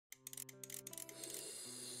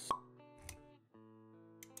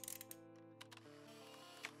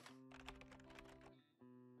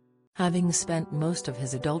Having spent most of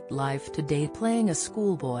his adult life to date playing a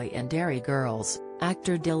schoolboy in Derry Girls,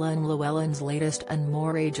 actor Dylan Llewellyn's latest and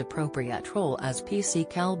more age-appropriate role as PC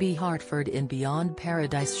Kelby Hartford in Beyond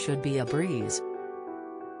Paradise should be a breeze.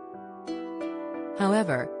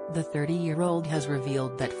 However, the 30-year-old has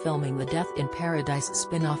revealed that filming the Death in Paradise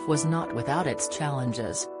spin-off was not without its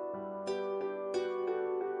challenges,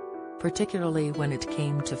 particularly when it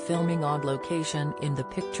came to filming on location in the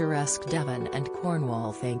picturesque Devon and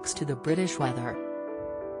Cornwall thanks to the British weather.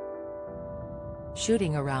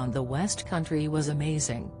 "Shooting around the West Country was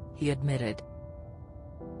amazing," he admitted.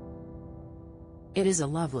 "It is a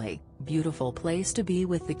lovely, beautiful place to be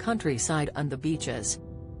with the countryside and the beaches.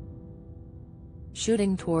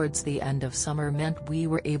 Shooting towards the end of summer meant we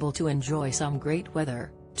were able to enjoy some great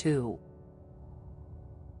weather, too.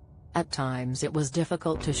 At times it was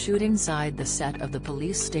difficult to shoot inside the set of the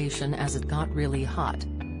police station as it got really hot,"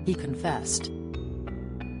 he confessed.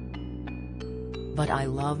 "But I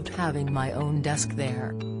loved having my own desk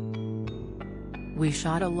there. We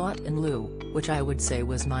shot a lot in Looe, which I would say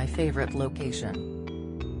was my favorite location."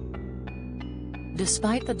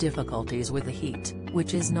 Despite the difficulties with the heat,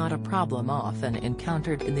 which is not a problem often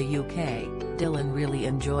encountered in the UK, Dylan really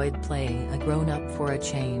enjoyed playing a grown-up for a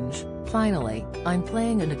change. "Finally, I'm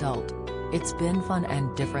playing an adult. It's been fun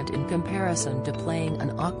and different in comparison to playing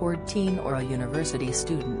an awkward teen or a university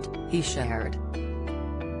student," he shared.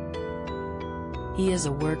 He is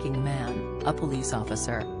a working man, a police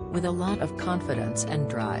officer, with a lot of confidence and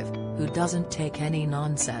drive, who doesn't take any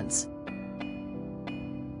nonsense.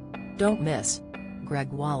 Don't miss.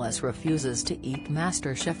 Greg Wallace refuses to eat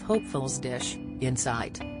MasterChef hopeful's dish,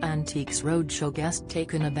 Insight. Antiques Roadshow guest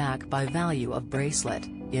taken aback by value of bracelet,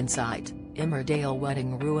 Insight. Emmerdale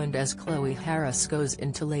wedding ruined as Chloe Harris goes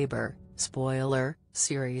into labor. Spoiler,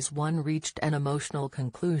 Series 1 reached an emotional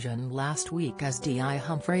conclusion last week as D.I.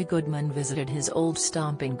 Humphrey Goodman visited his old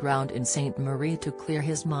stomping ground in St. Marie to clear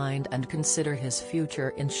his mind and consider his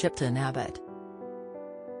future in Shipton Abbot.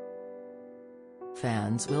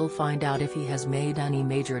 Fans will find out if he has made any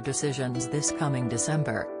major decisions this coming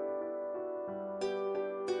December.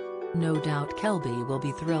 No doubt Kelby will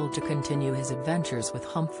be thrilled to continue his adventures with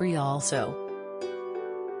Humphrey also.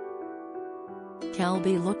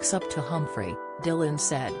 Kelby looks up to Humphrey, Dylan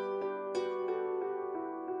said.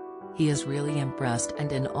 He is really impressed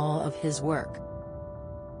and in awe of his work.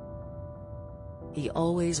 He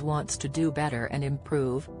always wants to do better and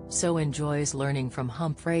improve, so enjoys learning from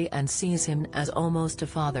Humphrey and sees him as almost a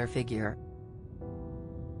father figure.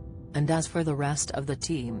 And as for the rest of the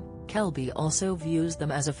team, Kelby also views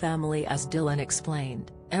them as a family, as Dylan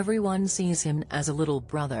explained. "Everyone sees him as a little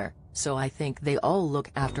brother, so I think they all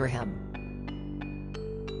look after him."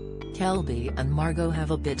 Kelby and Margot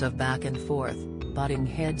have a bit of back and forth, butting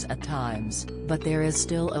heads at times, but there is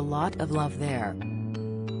still a lot of love there.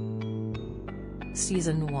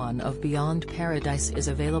 Season 1 of Beyond Paradise is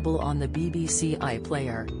available on the BBC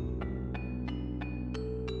iPlayer.